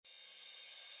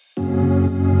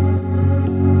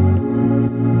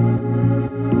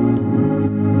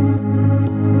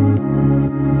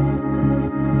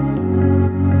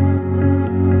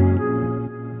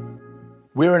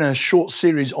a short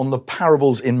series on the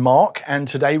parables in Mark, and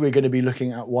today we're going to be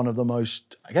looking at one of the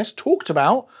most, talked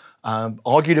about,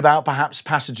 argued about perhaps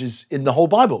passages in the whole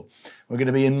Bible. We're going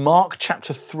to be in Mark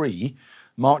chapter 3.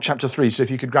 Mark chapter 3, so if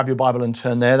you could grab your Bible and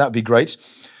turn there, that'd be great.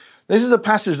 This is a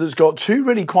passage that's got two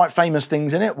really quite famous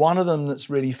things in it. One of them that's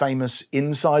really famous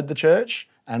inside the church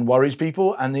and worries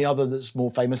people, and the other that's more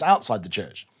famous outside the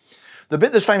church. The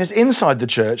bit that's famous inside the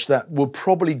church that will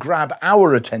probably grab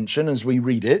our attention as we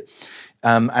read it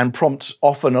and prompt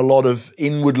often a lot of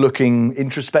inward-looking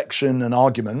introspection and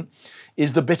argument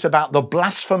is the bit about the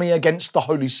blasphemy against the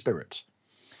Holy Spirit.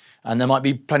 And there might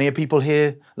be plenty of people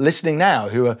here listening now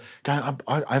who are going,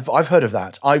 I've heard of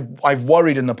that. I've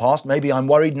worried in the past, maybe I'm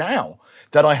worried now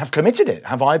that I have committed it.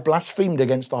 Have I blasphemed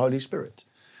against the Holy Spirit?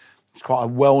 It's quite a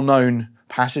well-known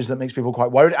passage that makes people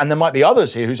quite worried. And there might be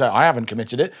others here who say, I haven't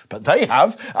committed it, but they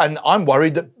have. And I'm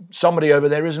worried that somebody over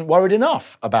there isn't worried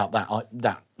enough about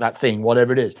that thing,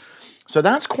 whatever it is. So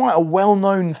that's quite a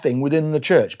well-known thing within the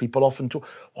church. People often talk,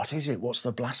 what is it? What's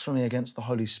the blasphemy against the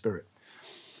Holy Spirit?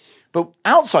 But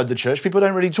outside the church, people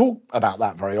don't really talk about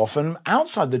that very often.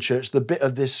 Outside the church, the bit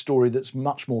of this story that's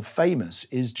much more famous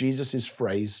is Jesus'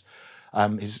 phrase,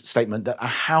 his statement that a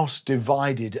house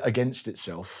divided against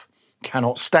itself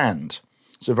cannot stand.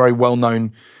 It's a very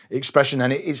well-known expression,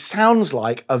 and it sounds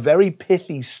like a very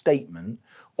pithy statement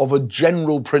of a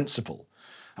general principle.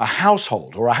 A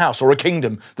household or a house or a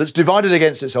kingdom that's divided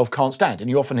against itself can't stand. And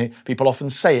you often hear people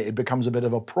often say it becomes a bit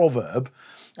of a proverb.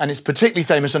 And it's particularly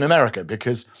famous in America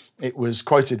because it was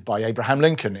quoted by Abraham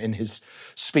Lincoln in his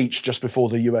speech just before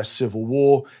the US Civil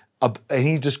War. And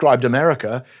he described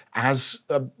America as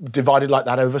divided like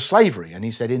that over slavery. And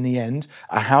he said, in the end,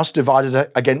 a house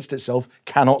divided against itself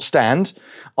cannot stand.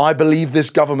 I believe this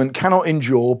government cannot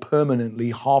endure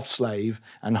permanently half slave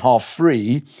and half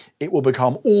free. It will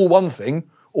become all one thing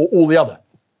or all the other.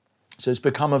 So it's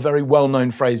become a very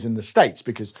well-known phrase in the States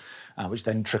because which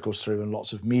then trickles through in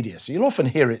lots of media. So you'll often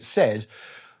hear it said.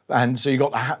 And so you've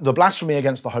got the blasphemy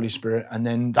against the Holy Spirit and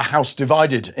then the house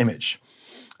divided image.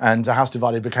 And A House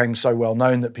Divided became so well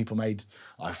known that people made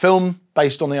a film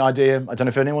based on the idea. I don't know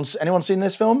if anyone's seen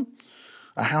this film,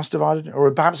 A House Divided, or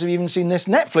perhaps have even seen this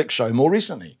Netflix show more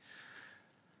recently,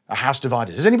 A House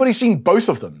Divided. Has anybody seen both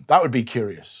of them? That would be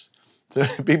curious. To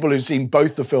people who've seen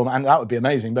both the film, and that would be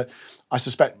amazing, but I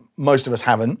suspect most of us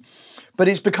haven't. But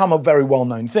it's become a very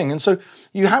well-known thing. And so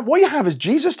what you have is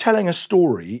Jesus telling a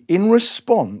story in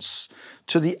response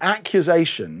to the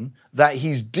accusation that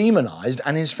he's demonized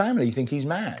and his family think he's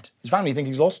mad. His family think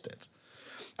he's lost it.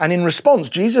 And in response,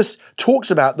 Jesus talks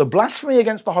about the blasphemy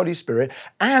against the Holy Spirit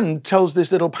and tells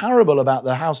this little parable about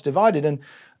the house divided. And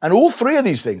all three of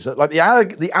these things, like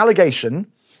the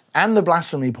allegation and the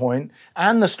blasphemy point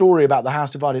and the story about the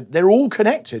house divided, they're all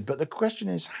connected. But the question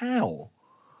is how?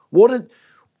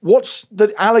 What's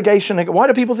the allegation? Why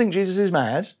do people think Jesus is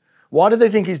mad? Why do they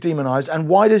think he's demonized? And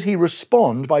why does he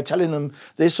respond by telling them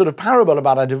this sort of parable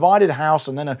about a divided house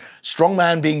and then a strong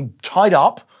man being tied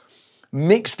up,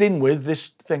 mixed in with this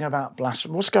thing about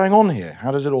blasphemy? What's going on here?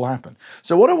 How does it all happen?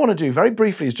 So what I want to do very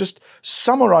briefly is just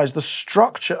summarize the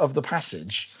structure of the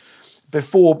passage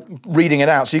before reading it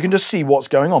out so you can just see what's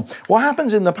going on. What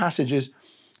happens in the passage is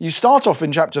you start off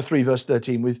in chapter 3, verse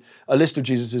 13 with a list of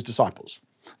Jesus' disciples.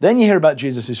 Then you hear about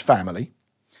Jesus' family.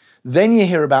 Then you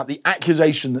hear about the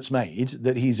accusation that's made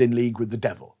that he's in league with the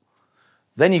devil.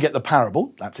 Then you get the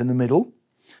parable, that's in the middle.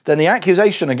 Then the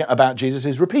accusation about Jesus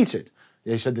is repeated.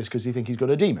 They said this because they think he's got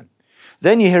a demon.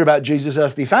 Then you hear about Jesus'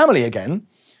 earthly family again,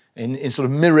 in sort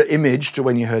of mirror image to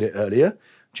when you heard it earlier.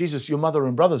 Jesus, your mother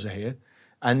and brothers are here.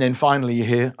 And then finally you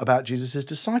hear about Jesus'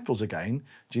 disciples again.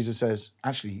 Jesus says,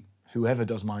 actually, whoever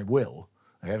does my will,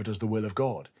 whoever does the will of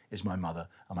God is my mother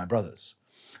and my brothers.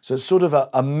 So it's sort of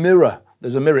a mirror.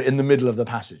 There's a mirror in the middle of the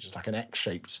passage. It's like an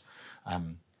X-shaped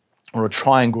or a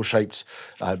triangle-shaped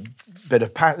bit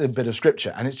of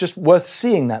scripture. And it's just worth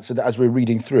seeing that so that as we're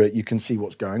reading through it, you can see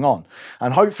what's going on.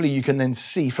 And hopefully you can then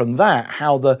see from that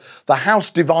how the house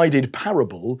divided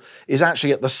parable is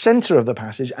actually at the center of the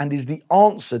passage and is the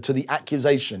answer to the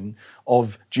accusation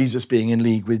of Jesus being in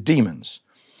league with demons.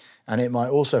 And it might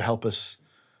also help us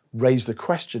raise the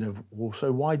question of, well,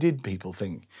 so why did people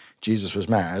think Jesus was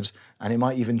mad? And it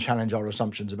might even challenge our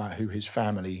assumptions about who his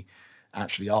family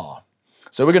actually are.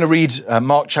 So we're going to read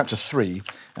Mark chapter 3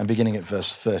 and beginning at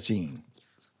verse 13.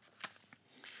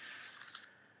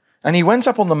 And he went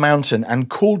up on the mountain and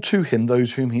called to him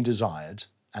those whom he desired,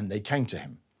 and they came to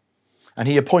him. And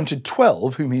he appointed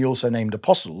 12, whom he also named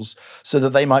apostles, so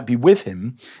that they might be with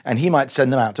him, and he might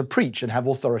send them out to preach and have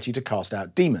authority to cast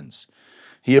out demons.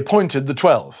 He appointed the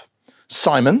 12,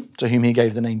 Simon, to whom he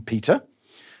gave the name Peter,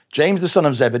 James the son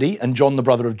of Zebedee and John the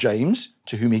brother of James,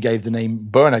 to whom he gave the name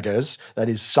Boanerges, that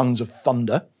is, sons of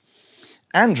thunder.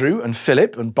 Andrew and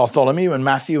Philip and Bartholomew and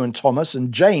Matthew and Thomas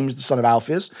and James the son of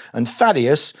Alphaeus and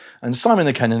Thaddeus and Simon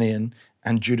the Cananean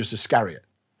and Judas Iscariot,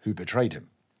 who betrayed him.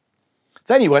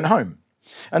 Then he went home,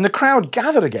 and the crowd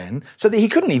gathered again so that he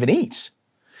couldn't even eat.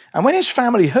 And when his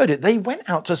family heard it, they went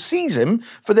out to seize him,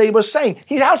 for they were saying,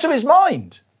 he's out of his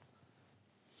mind.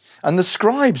 And the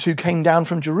scribes who came down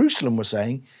from Jerusalem were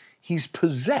saying, he's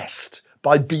possessed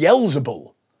by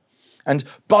Beelzebul, and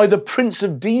by the prince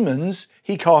of demons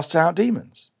he casts out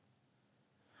demons.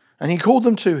 And he called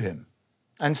them to him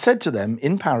and said to them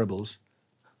in parables,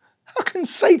 how can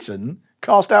Satan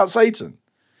cast out Satan?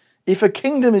 If a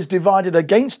kingdom is divided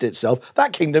against itself,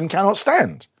 that kingdom cannot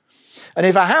stand. And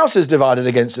if a house is divided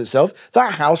against itself,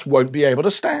 that house won't be able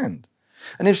to stand.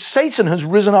 And if Satan has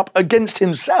risen up against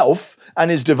himself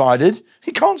and is divided,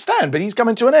 he can't stand, but he's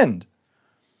coming to an end.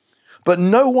 But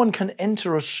no one can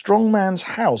enter a strong man's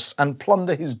house and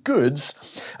plunder his goods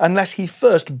unless he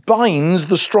first binds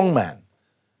the strong man.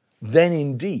 Then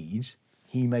indeed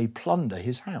he may plunder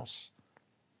his house.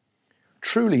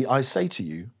 Truly I say to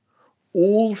you,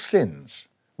 all sins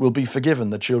will be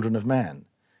forgiven the children of man,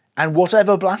 and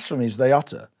whatever blasphemies they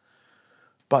utter.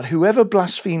 But whoever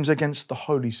blasphemes against the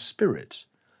Holy Spirit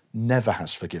never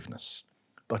has forgiveness,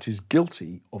 but is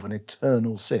guilty of an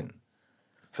eternal sin.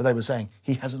 For they were saying,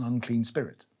 he has an unclean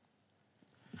spirit.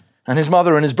 And his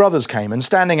mother and his brothers came, and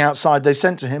standing outside, they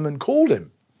sent to him and called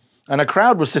him. And a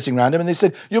crowd was sitting round him, and they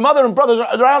said, your mother and brothers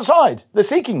are outside. They're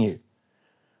seeking you.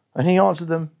 And he answered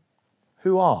them,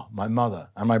 who are my mother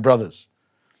and my brothers?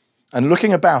 And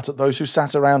looking about at those who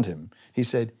sat around him, he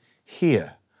said,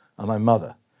 here are my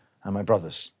mother and my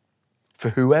brothers. For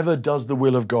whoever does the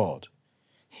will of God,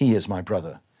 he is my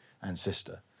brother and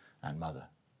sister and mother.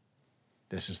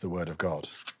 This is the word of God.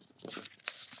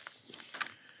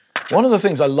 One of the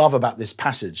things I love about this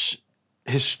passage,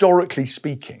 historically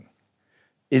speaking,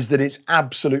 is that it's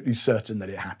absolutely certain that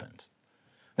it happened.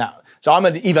 Now, so I'm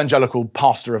an evangelical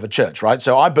pastor of a church, right?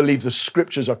 So I believe the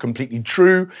scriptures are completely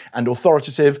true and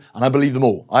authoritative, and I believe them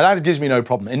all. And that gives me no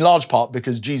problem, in large part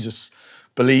because Jesus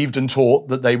believed and taught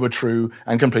that they were true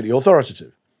and completely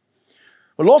authoritative.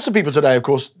 But lots of people today, of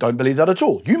course, don't believe that at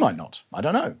all. You might not. I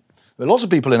don't know. There are lots of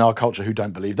people in our culture who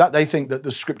don't believe that. They think that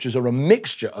the scriptures are a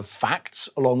mixture of facts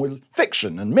along with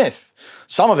fiction and myth.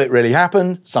 Some of it really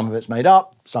happened, some of it's made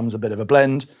up, some's a bit of a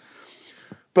blend.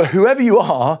 But whoever you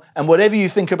are and whatever you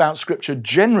think about scripture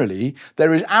generally,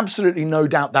 there is absolutely no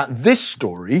doubt that this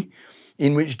story,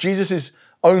 in which Jesus'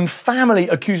 own family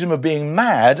accuse him of being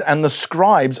mad and the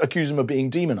scribes accuse him of being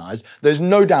demonized, there's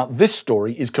no doubt this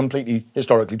story is completely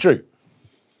historically true.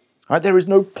 Right? There is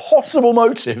no possible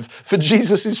motive for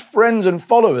Jesus' friends and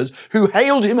followers who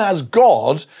hailed him as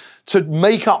God to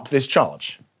make up this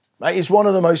charge. That is one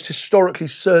of the most historically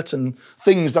certain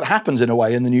things that happens in a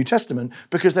way in the New Testament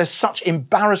because they're such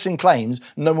embarrassing claims,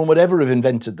 no one would ever have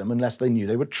invented them unless they knew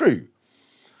they were true.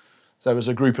 So there was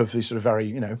a group of these sort of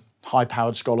very,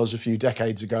 high-powered scholars a few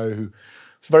decades ago who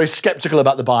was very skeptical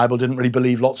about the Bible, didn't really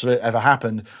believe lots of it ever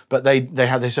happened, but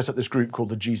they set up this group called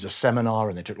the Jesus Seminar,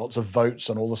 and they took lots of votes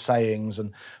on all the sayings,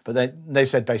 but they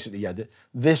said basically,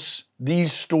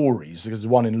 these stories, because there's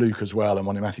one in Luke as well and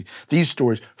one in Matthew, these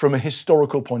stories from a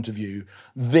historical point of view,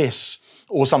 this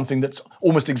or something that's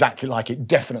almost exactly like it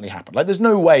definitely happened. Like there's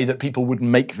no way that people would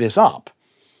make this up.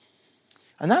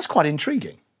 And that's quite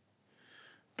intriguing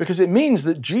because it means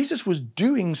that Jesus was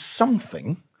doing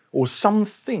something or some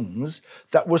things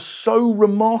that were so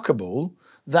remarkable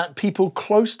that people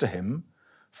close to him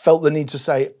felt the need to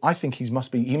say, I think he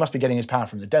must be getting his power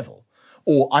from the devil,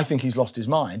 or I think he's lost his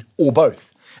mind, or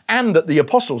both. And that the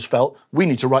apostles felt, we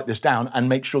need to write this down and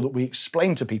make sure that we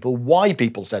explain to people why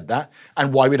people said that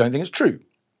and why we don't think it's true.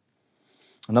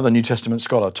 Another New Testament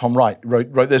scholar, Tom Wright,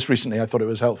 wrote this recently. I thought it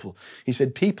was helpful. He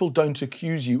said, people don't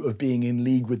accuse you of being in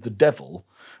league with the devil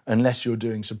unless you're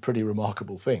doing some pretty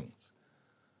remarkable things.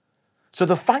 So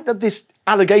the fact that this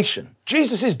allegation,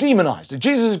 Jesus is demonized,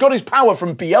 Jesus has got his power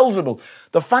from Beelzebul,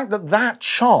 the fact that that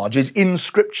charge is in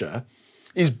Scripture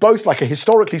is both like a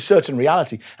historically certain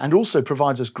reality and also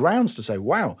provides us grounds to say,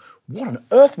 wow, what on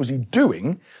earth was he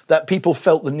doing that people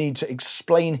felt the need to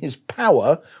explain his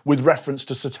power with reference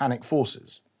to satanic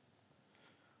forces?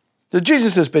 So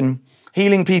Jesus has been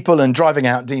healing people and driving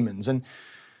out demons, and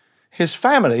his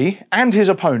family and his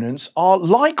opponents are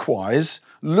likewise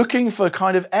looking for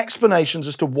kind of explanations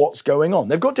as to what's going on.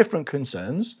 They've got different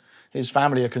concerns. His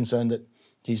family are concerned that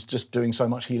he's just doing so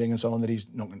much healing and so on that he's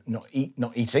not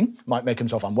eating, might make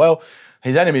himself unwell.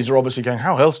 His enemies are obviously going,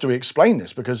 how else do we explain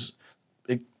this? Because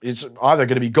it's either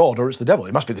going to be God or it's the devil.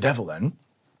 It must be the devil then.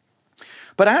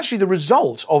 But actually the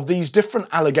result of these different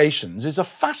allegations is a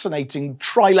fascinating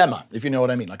trilemma, if you know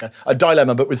what I mean, like a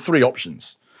dilemma, but with three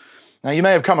options. Now, you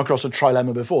may have come across a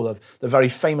trilemma before. The very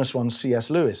famous one C.S.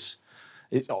 Lewis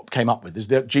came up with is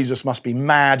that Jesus must be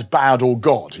mad, bad, or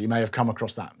God. You may have come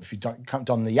across that. If you've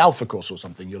done the Alpha course or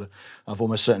something, you'll have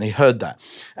almost certainly heard that.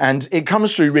 And it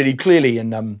comes through really clearly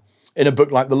in a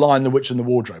book like The Lion, the Witch, and the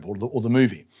Wardrobe, or the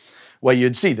movie, where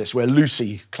you'd see this, where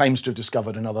Lucy claims to have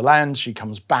discovered another land. She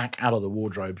comes back out of the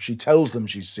wardrobe. She tells them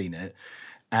she's seen it.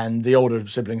 And the older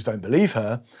siblings don't believe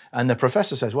her. And the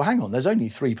professor says, well, hang on, there's only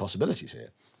three possibilities here.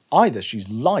 Either she's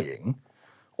lying,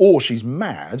 or she's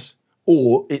mad,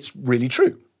 or it's really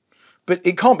true. But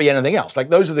it can't be anything else. Like,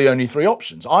 those are the only three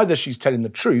options. Either she's telling the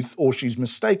truth or she's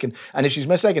mistaken. And if she's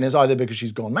mistaken, it's either because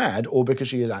she's gone mad or because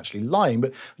she is actually lying.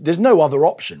 But there's no other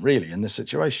option, really, in this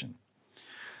situation.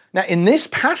 Now, in this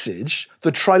passage,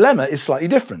 the trilemma is slightly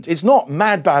different. It's not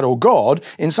mad, bad, or God.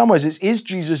 In some ways, it's is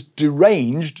Jesus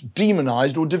deranged,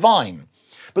 demonized, or divine?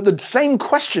 But the same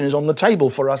question is on the table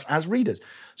for us as readers.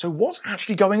 So what's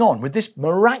actually going on with this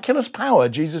miraculous power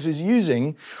Jesus is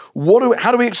using?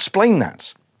 How do we explain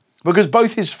that? Because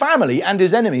both his family and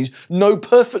his enemies know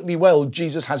perfectly well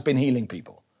Jesus has been healing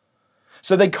people.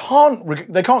 So they can't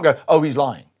go, oh, he's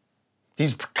lying.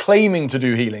 He's claiming to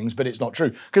do healings, but it's not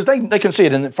true. Because they can see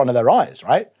it in front of their eyes,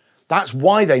 right? That's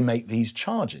why they make these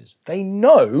charges. They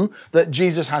know that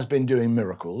Jesus has been doing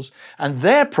miracles, and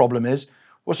their problem is,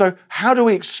 well, so how do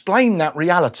we explain that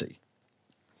reality?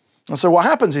 And so what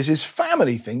happens is his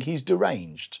family think he's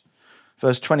deranged.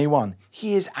 Verse 21,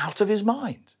 he is out of his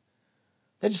mind.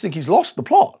 They just think he's lost the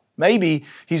plot. Maybe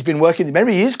he's been working,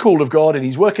 maybe he is called of God and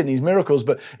he's working these miracles,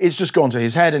 but it's just gone to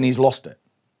his head and he's lost it.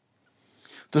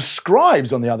 The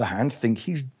scribes, on the other hand, think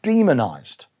he's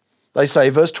demonized. They say,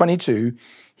 verse 22,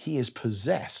 he is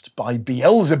possessed by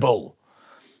Beelzebul,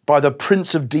 by the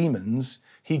prince of demons,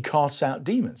 he casts out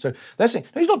demons. So they're saying,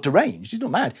 no, he's not deranged, he's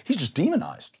not mad, he's just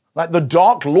demonized. Like the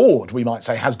dark lord, we might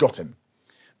say, has got him.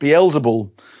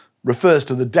 Beelzebul refers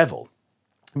to the devil,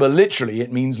 but literally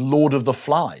it means lord of the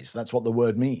flies. That's what the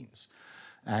word means.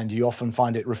 And you often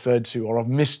find it referred to or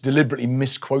deliberately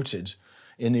misquoted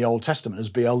in the Old Testament as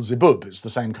Beelzebub. It's the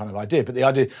same kind of idea, but the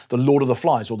idea, the lord of the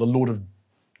flies or the lord of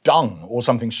dung or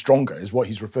something stronger is what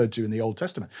he's referred to in the Old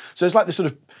Testament. So it's like this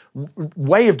sort of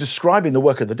way of describing the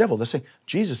work of the devil. They're saying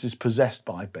Jesus is possessed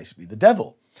by basically the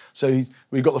devil. So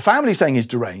we've got the family saying he's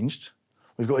deranged.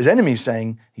 We've got his enemies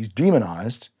saying he's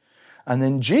demonized. And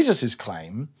then Jesus'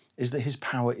 claim is that his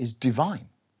power is divine.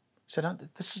 He said,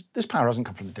 this power hasn't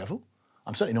come from the devil.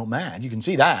 I'm certainly not mad. You can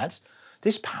see that.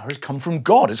 This power has come from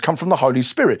God. It's come from the Holy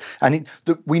Spirit. And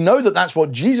we know that that's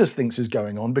what Jesus thinks is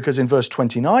going on because in verse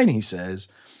 29 he says,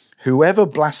 whoever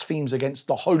blasphemes against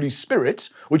the Holy Spirit,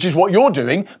 which is what you're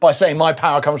doing by saying my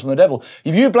power comes from the devil,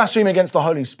 if you blaspheme against the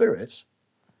Holy Spirit,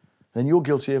 then you're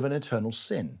guilty of an eternal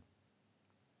sin.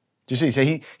 Do you see?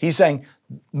 So he's saying,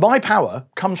 my power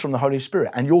comes from the Holy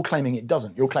Spirit, and you're claiming it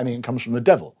doesn't. You're claiming it comes from the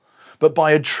devil. But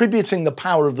by attributing the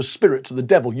power of the Spirit to the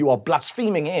devil, you are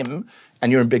blaspheming him,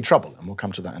 and you're in big trouble. And we'll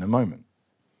come to that in a moment.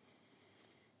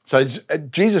 So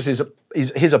Jesus'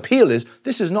 his appeal is,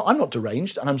 I'm not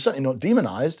deranged, and I'm certainly not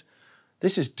demonized.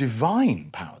 This is divine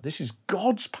power. This is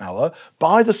God's power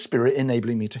by the Spirit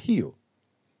enabling me to heal.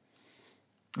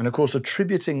 And of course,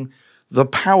 attributing the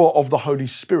power of the Holy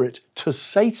Spirit to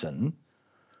Satan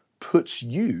puts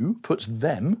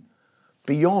them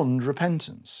beyond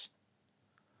repentance.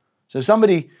 So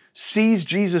somebody sees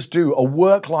Jesus do a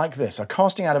work like this, a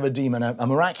casting out of a demon, a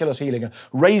miraculous healing, a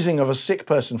raising of a sick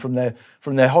person from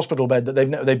their hospital bed that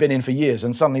they've been in for years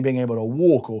and suddenly being able to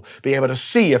walk or be able to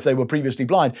see if they were previously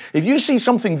blind. If you see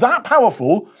something that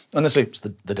powerful and they say,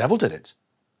 the devil did it,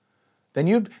 then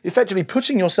you're effectively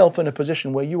putting yourself in a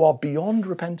position where you are beyond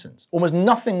repentance. Almost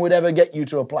nothing would ever get you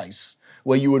to a place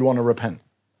where you would want to repent.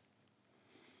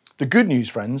 The good news,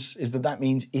 friends, is that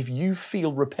means if you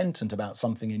feel repentant about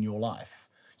something in your life,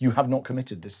 you have not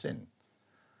committed this sin.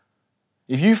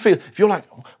 If you're like,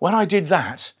 when I did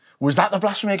that, was that the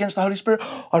blasphemy against the Holy Spirit?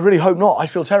 I really hope not. I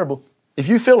feel terrible. If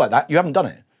you feel like that, you haven't done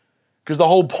it. Because the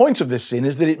whole point of this sin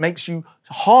is that it makes you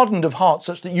hardened of heart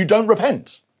such that you don't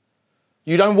repent.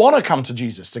 You don't want to come to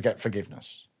Jesus to get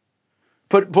forgiveness.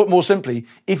 Put more simply,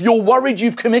 if you're worried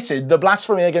you've committed the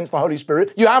blasphemy against the Holy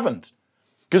Spirit, you haven't.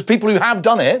 Because people who have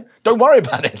done it, don't worry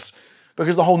about it.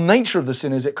 Because the whole nature of the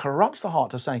sin is it corrupts the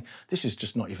heart to saying, this is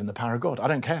just not even the power of God. I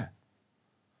don't care.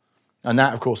 And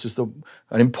that, of course, is an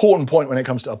important point when it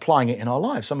comes to applying it in our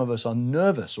lives. Some of us are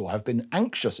nervous or have been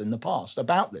anxious in the past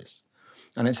about this.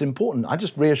 And it's important. I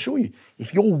just reassure you,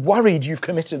 if you're worried you've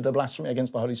committed the blasphemy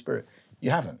against the Holy Spirit,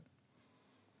 you haven't.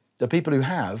 The people who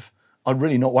have are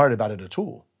really not worried about it at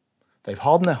all. They've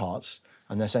hardened their hearts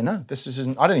and they're saying, no, this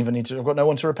isn't, I don't even need to, I've got no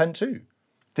one to repent to.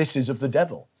 This is of the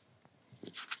devil.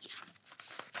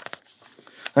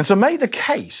 And to make the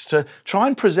case, to try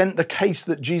and present the case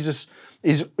that Jesus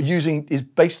is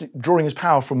basically drawing his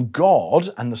power from God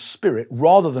and the Spirit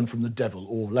rather than from the devil,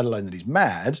 or let alone that he's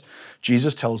mad,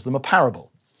 Jesus tells them a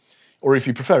parable. Or if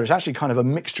you prefer, it's actually kind of a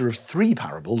mixture of 3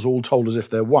 parables, all told as if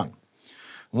they're one.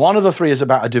 One of the 3 is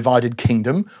about a divided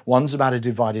kingdom, one's about a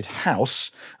divided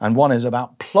house, and one is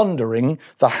about plundering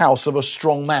the house of a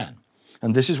strong man.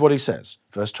 And this is what he says,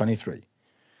 verse 23.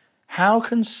 How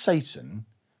can Satan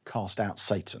cast out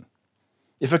Satan?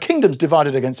 If a kingdom's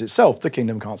divided against itself, the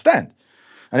kingdom can't stand.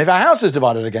 And if a house is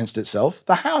divided against itself,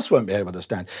 the house won't be able to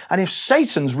stand. And if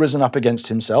Satan's risen up against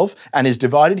himself and is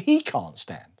divided, he can't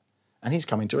stand. And he's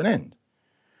coming to an end.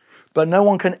 But no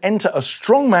one can enter a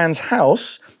strong man's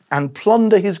house and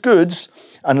plunder his goods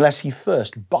unless he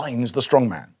first binds the strong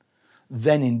man.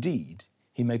 Then indeed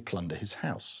he may plunder his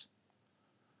house.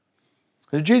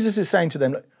 So Jesus is saying to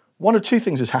them, look, one of 2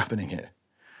 things is happening here.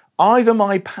 Either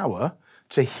my power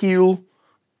to heal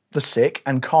the sick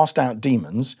and cast out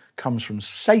demons comes from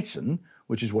Satan,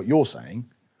 which is what you're saying,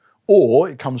 or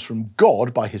it comes from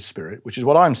God by his Spirit, which is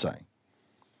what I'm saying.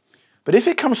 But if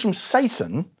it comes from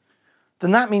Satan,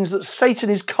 then that means that Satan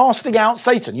is casting out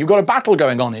Satan. You've got a battle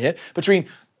going on here between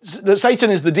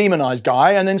Satan is the demonized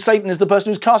guy and then Satan is the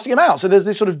person who's casting him out. So there's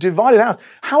this sort of divided house.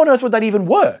 How on earth would that even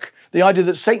work? The idea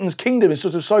that Satan's kingdom is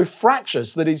sort of so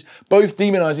fractious that he's both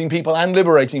demonizing people and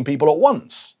liberating people at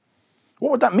once.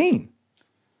 What would that mean?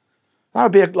 That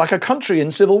would be like a country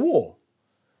in civil war.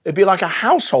 It'd be like a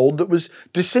household that was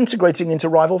disintegrating into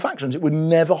rival factions. It would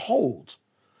never hold.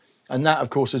 And that, of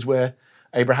course, is where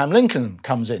Abraham Lincoln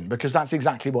comes in, because that's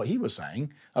exactly what he was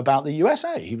saying about the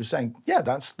USA. He was saying, yeah,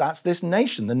 that's this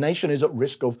nation. The nation is at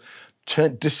risk of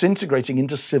disintegrating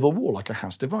into civil war like a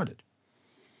house divided.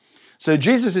 So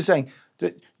Jesus is saying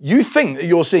that you think that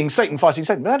you're seeing Satan fighting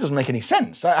Satan, but that doesn't make any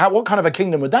sense. What kind of a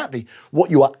kingdom would that be?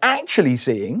 What you are actually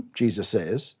seeing, Jesus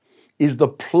says, is the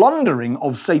plundering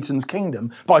of Satan's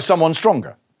kingdom by someone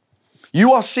stronger.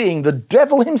 You are seeing the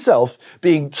devil himself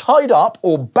being tied up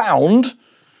or bound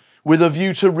with a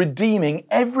view to redeeming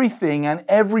everything and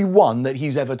everyone that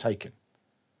he's ever taken.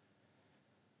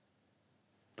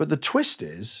 But the twist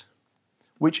is,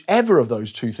 whichever of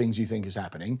those 2 things you think is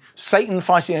happening, Satan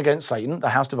fighting against Satan, the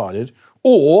house divided,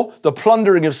 or the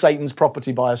plundering of Satan's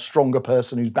property by a stronger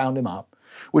person who's bound him up,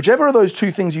 whichever of those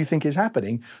 2 things you think is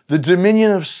happening, the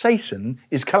dominion of Satan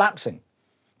is collapsing.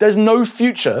 There's no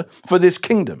future for this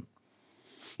kingdom.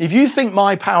 If you think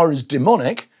my power is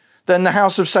demonic, then the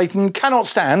house of Satan cannot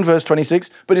stand, verse 26,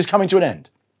 but is coming to an end.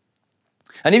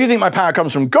 And if you think my power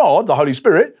comes from God, the Holy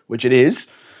Spirit, which it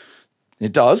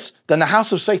does, then the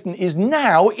house of Satan is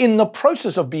now in the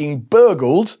process of being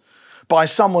burgled by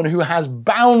someone who has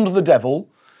bound the devil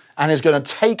and is going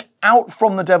to take out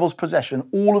from the devil's possession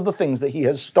all of the things that he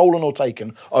has stolen or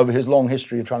taken over his long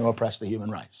history of trying to oppress the human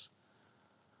race.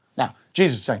 Now,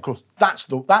 Jesus is saying, of course, that's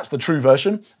the true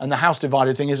version, and the house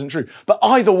divided thing isn't true. But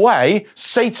either way,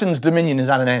 Satan's dominion is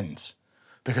at an end,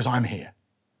 because I'm here.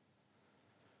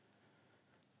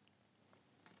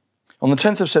 On the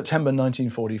 10th of September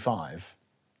 1945,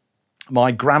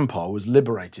 my grandpa was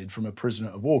liberated from a prisoner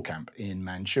of war camp in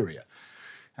Manchuria.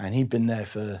 And he'd been there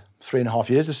for 3.5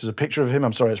 years. This is a picture of him.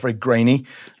 I'm sorry, it's very grainy.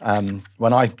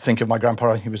 When I think of my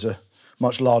grandpa, he was a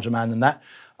much larger man than that.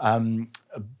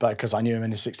 But because I knew him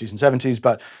in his 60s and 70s,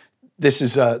 but this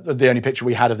is the only picture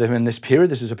we had of him in this period.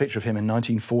 This is a picture of him in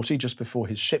 1940, just before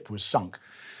his ship was sunk.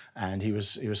 And he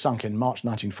was sunk in March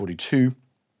 1942.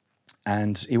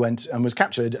 And he went and was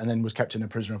captured and then was kept in a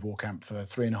prisoner of war camp for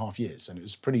 3.5 years. And it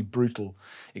was a pretty brutal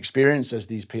experience, as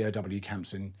these POW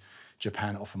camps in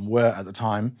Japan often were at the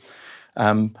time.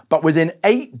 But within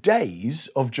 8 days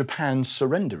of Japan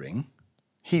surrendering,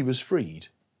 he was freed.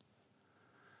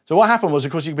 So what happened was,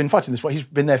 of course, he'd been fighting this. He's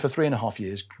been there for 3.5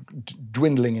 years,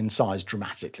 dwindling in size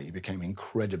dramatically. He became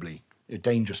incredibly,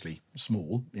 dangerously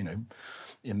small,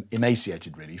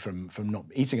 emaciated really from not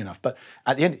eating enough. But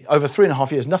at the end, over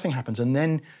 3.5 years, nothing happens. And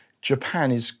then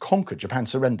Japan is conquered. Japan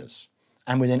surrenders.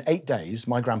 And within 8 days,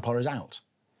 my grandpa is out.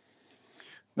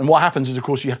 And what happens is, of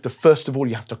course, first of all,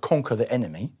 you have to conquer the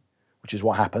enemy, which is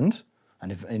what happened.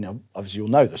 And obviously you'll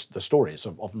know the story. It's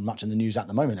often much in the news at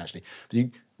the moment, actually. But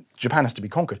Japan has to be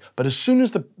conquered. But as soon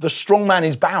as the strong man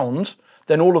is bound,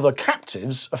 then all of the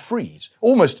captives are freed.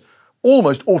 Almost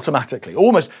almost automatically.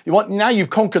 Now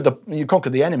you've conquered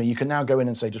the enemy, you can now go in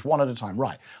and say just one at a time,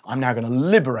 right, I'm now going to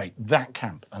liberate that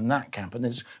camp and that camp. And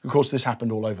of course this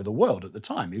happened all over the world at the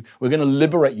time. We're going to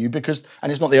liberate you because,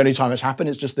 and it's not the only time it's happened,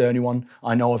 it's just the only one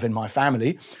I know of in my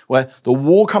family, where the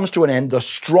war comes to an end, the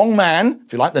strong man,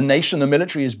 if you like, the nation, the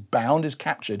military is bound, is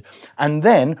captured, and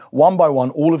then one by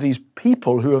one, all of these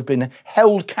people who have been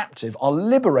held captive are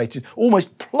liberated,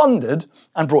 almost plundered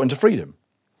and brought into freedom.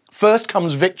 First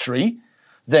comes victory,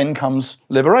 then comes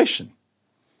liberation.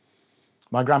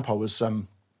 My grandpa was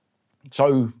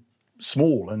so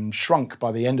small and shrunk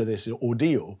by the end of this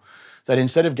ordeal that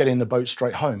instead of getting the boat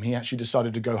straight home, he actually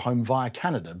decided to go home via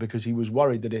Canada because he was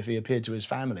worried that if he appeared to his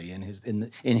family in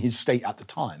his state at the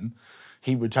time,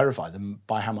 he would terrify them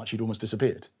by how much he'd almost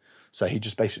disappeared. So he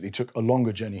just basically took a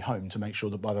longer journey home to make sure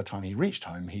that by the time he reached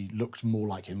home, he looked more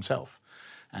like himself,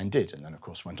 and did. And then, of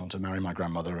course, went on to marry my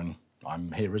grandmother, and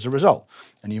I'm here as a result.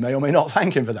 And you may or may not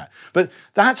thank him for that. But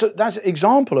that's an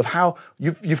example of how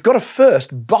you've got to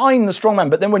first bind the strong man.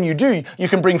 But then when you do, you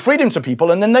can bring freedom to people,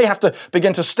 and then they have to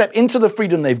begin to step into the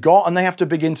freedom they've got, and they have to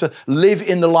begin to live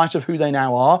in the light of who they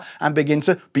now are and begin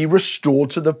to be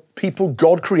restored to the people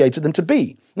God created them to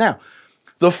be. Now,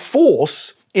 the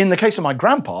force, in the case of my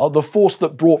grandpa, the force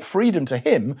that brought freedom to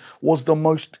him was the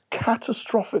most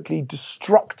catastrophically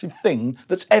destructive thing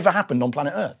that's ever happened on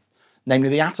planet Earth. Namely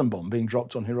the atom bomb being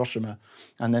dropped on Hiroshima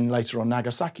and then later on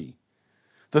Nagasaki.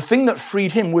 The thing that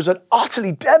freed him was an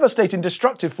utterly devastating,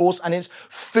 destructive force, and it's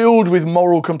filled with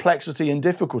moral complexity and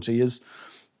difficulty, as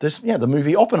the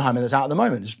movie Oppenheimer that's out at the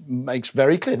moment makes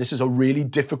very clear. This is a really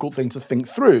difficult thing to think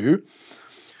through.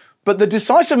 But the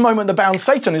decisive moment that bound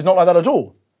Satan is not like that at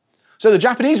all. So the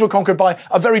Japanese were conquered by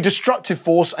a very destructive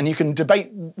force, and you can debate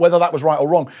whether that was right or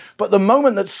wrong. But the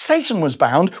moment that Satan was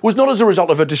bound was not as a result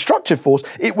of a destructive force.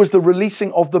 It was the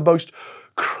releasing of the most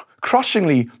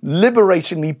crushingly,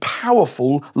 liberatingly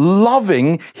powerful,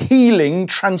 loving, healing,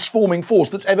 transforming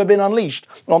force that's ever been unleashed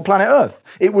on planet Earth.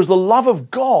 It was the love of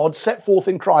God set forth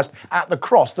in Christ at the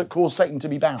cross that caused Satan to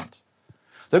be bound.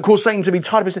 That caused Satan to be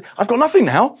tied up and say, I've got nothing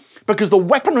now, because the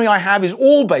weaponry I have is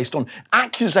all based on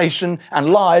accusation and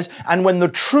lies, and when the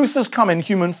truth has come in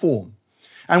human form,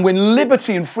 and when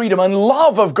liberty and freedom and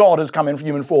love of God has come in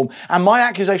human form, and my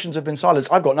accusations have been silenced,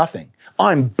 I've got nothing.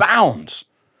 I'm bound.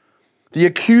 The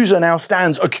accuser now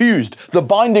stands accused. The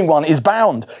binding one is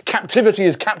bound. Captivity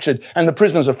is captured, and the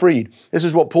prisoners are freed. This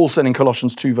is what Paul said in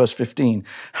Colossians 2, verse 15.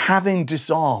 Having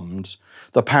disarmed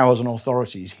the powers and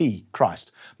authorities, he,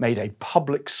 Christ, made a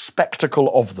public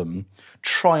spectacle of them,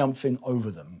 triumphing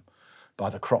over them by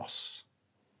the cross.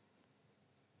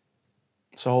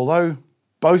 So although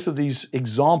both of these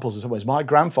examples, in some ways, my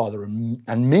grandfather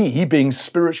and me being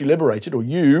spiritually liberated, or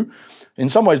you, in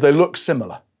some ways they look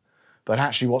similar. But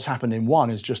actually what's happened in one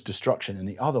is just destruction. In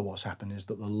the other, what's happened is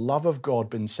that the love of God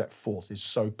being set forth is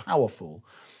so powerful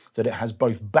that it has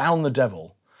both bound the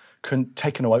devil,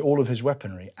 taken away all of his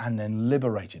weaponry, and then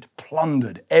liberated,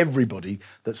 plundered everybody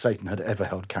that Satan had ever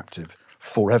held captive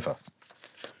forever.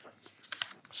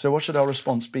 So what should our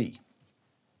response be?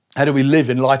 How do we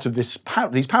live in light of these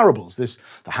parables? The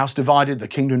house divided, the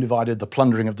kingdom divided, the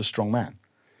plundering of the strong man.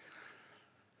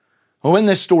 Well, when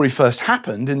this story first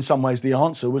happened, in some ways the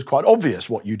answer was quite obvious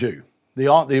what you do.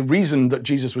 The reason that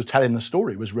Jesus was telling the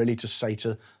story was really to say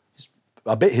to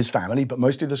a bit his family, but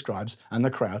mostly the scribes and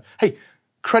the crowd, hey,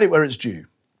 credit where it's due.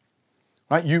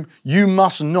 Right? You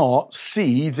must not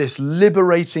see this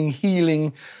liberating,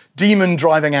 healing, demon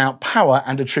driving out power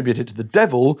and attribute it to the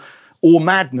devil or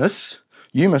madness.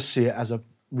 You must see it as a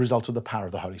result of the power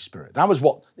of the Holy Spirit. That was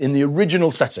what, in the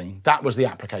original setting, that was the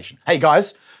application. Hey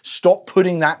guys, stop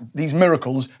putting these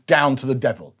miracles down to the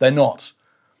devil. They're not.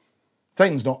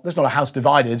 There's not a house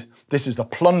divided. This is the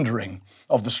plundering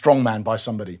of the strong man by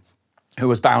somebody who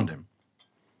has bound him.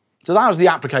 So that was the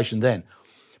application then.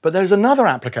 But there's another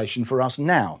application for us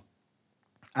now.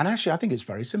 And actually, I think it's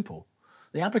very simple.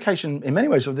 The application, in many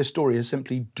ways, of this story is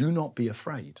simply, do not be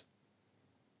afraid.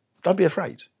 Don't be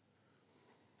afraid.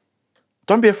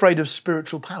 Don't be afraid of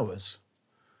spiritual powers,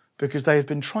 because they have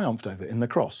been triumphed over in the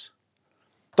cross.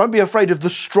 Don't be afraid of the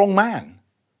strong man,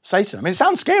 Satan. I mean, it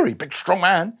sounds scary, big strong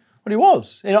man. Well, he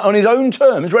was. On his own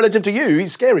terms, relative to you,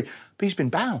 he's scary. But he's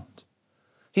been bound.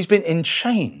 He's been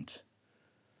enchained.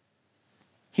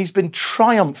 He's been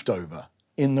triumphed over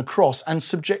in the cross and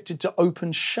subjected to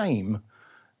open shame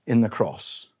in the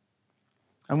cross.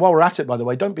 And while we're at it, by the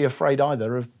way, don't be afraid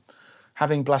either of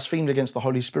having blasphemed against the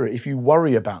Holy Spirit. If you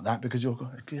worry about that because you're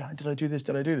going, did I do this?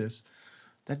 Did I do this?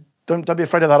 Then don't be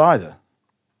afraid of that either.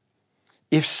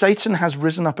 If Satan has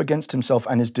risen up against himself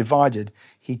and is divided,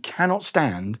 he cannot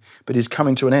stand, but is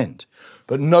coming to an end.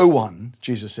 But no one,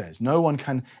 Jesus says, no one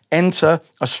can enter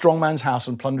a strong man's house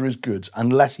and plunder his goods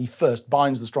unless he first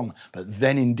binds the strong man. But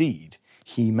then indeed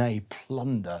he may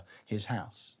plunder his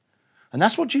house. And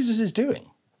that's what Jesus is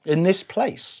doing in this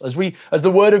place as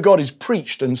the word of God is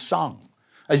preached and sung,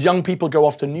 as young people go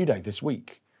off to New Day this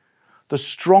week. The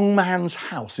strong man's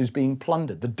house is being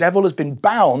plundered. The devil has been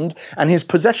bound and his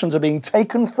possessions are being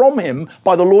taken from him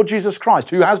by the Lord Jesus Christ,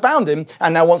 who has bound him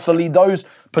and now wants to lead those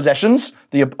possessions,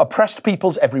 the oppressed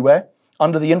peoples everywhere,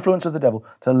 under the influence of the devil,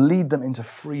 to lead them into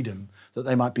freedom that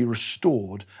they might be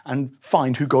restored and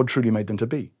find who God truly made them to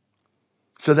be.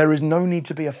 So there is no need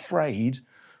to be afraid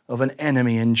of an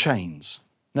enemy in chains,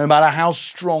 no matter how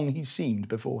strong he seemed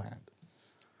beforehand.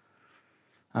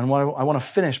 And I want to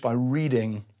finish by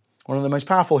reading one of the most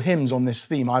powerful hymns on this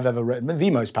theme I've ever written, the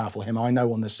most powerful hymn I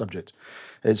know on this subject.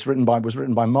 Was written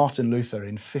by Martin Luther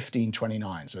in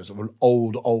 1529, so it's an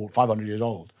old, 500 years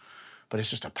old. But it's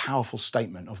just a powerful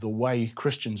statement of the way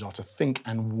Christians are to think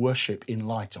and worship in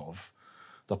light of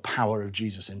the power of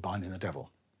Jesus in binding the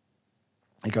devil.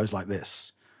 It goes like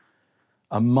this: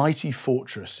 "A mighty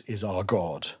fortress is our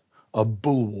God, a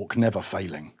bulwark never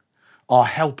failing. Our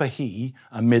helper he,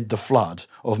 amid the flood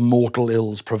of mortal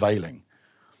ills prevailing.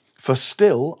 For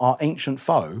still our ancient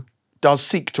foe does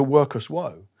seek to work us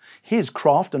woe. His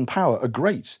craft and power are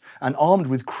great, and armed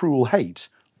with cruel hate,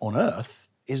 on earth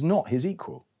is not his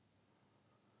equal.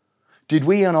 Did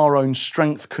we in our own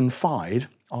strength confide,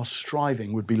 our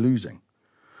striving would be losing.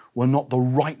 Were not the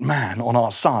right man on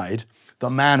our side, the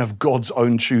man of God's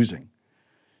own choosing.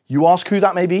 You ask who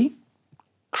that may be?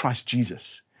 Christ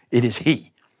Jesus. It is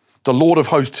he. The Lord of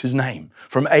hosts his name,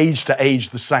 from age to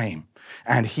age the same,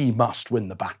 and he must win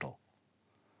the battle.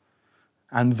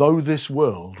 And though this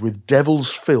world with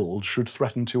devils filled should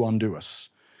threaten to undo us,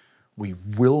 we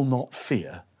will not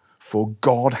fear, for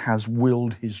God has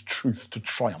willed his truth to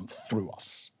triumph through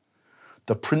us.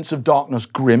 The prince of darkness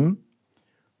grim,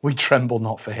 we tremble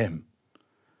not for him.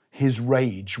 His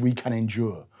rage we can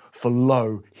endure, for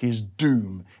lo, his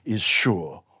doom is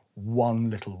sure. One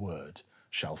little word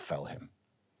shall fell him."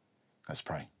 Let's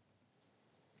pray.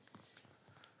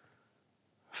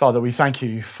 Father, we thank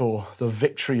you for the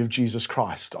victory of Jesus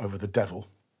Christ over the devil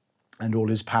and all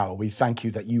his power. We thank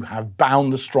you that you have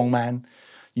bound the strong man.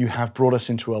 You have brought us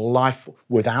into a life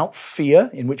without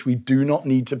fear, in which we do not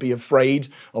need to be afraid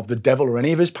of the devil or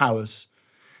any of his powers.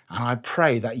 And I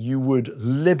pray that you would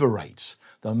liberate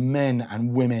the men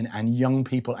and women and young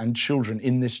people and children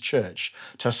in this church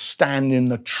to stand in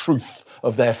the truth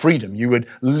of their freedom. You would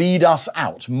lead us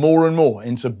out more and more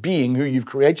into being who you've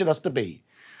created us to be.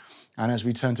 And as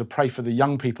we turn to pray for the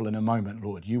young people in a moment,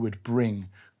 Lord, you would bring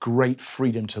great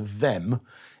freedom to them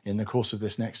in the course of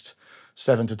this next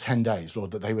 7 to 10 days,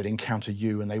 Lord, that they would encounter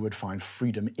you and they would find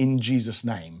freedom in Jesus'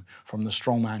 name from the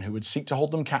strong man who would seek to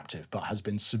hold them captive but has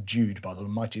been subdued by the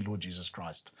mighty Lord Jesus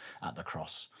Christ at the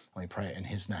cross. And we pray it in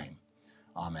his name.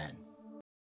 Amen.